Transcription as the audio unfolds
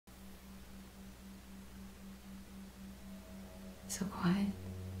So quiet.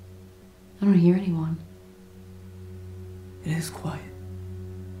 I don't hear anyone. It is quiet.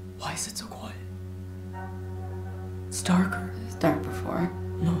 Why is it so quiet? It's darker. It was dark before.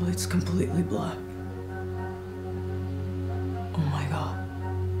 No, it's completely black. Oh my God.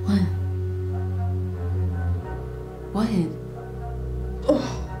 What? What? Oh,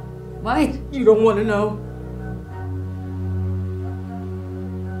 What? you don't want to know.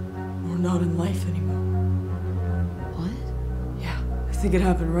 We're not in life anymore. What? Yeah, I think it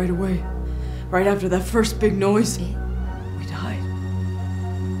happened right away. Right after that first big noise. It? We died.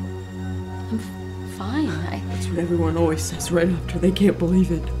 I'm fine. That's what everyone always says right after. They can't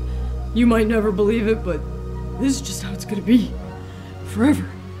believe it. You might never believe it, but this is just how it's gonna be. Forever.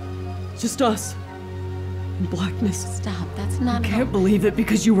 Just us. In blackness. Stop. That's not. I can't believe it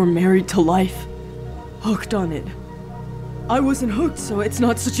because you were married to life. Hooked on it. I wasn't hooked, so it's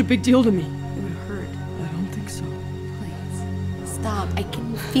not such a big deal to me. It would hurt. I don't think so. Please. Stop. I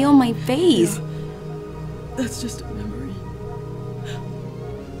can feel my face. Yeah. That's just a memory.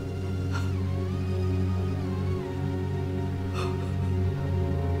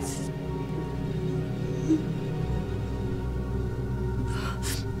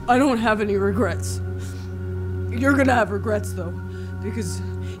 I don't have any regrets. You're gonna have regrets though, because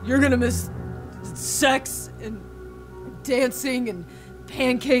you're gonna miss sex and dancing and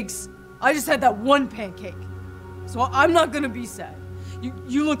pancakes. I just had that one pancake, so I'm not gonna be sad.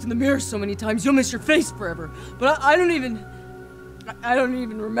 You looked in the mirror so many times, you'll miss your face forever. But I don't even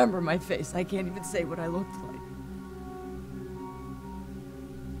remember my face. I can't even say what I looked like.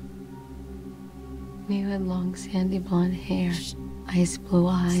 You had long, sandy blonde hair, ice blue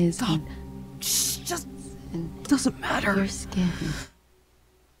eyes. Stop. And Shh, just, and it doesn't matter. your skin.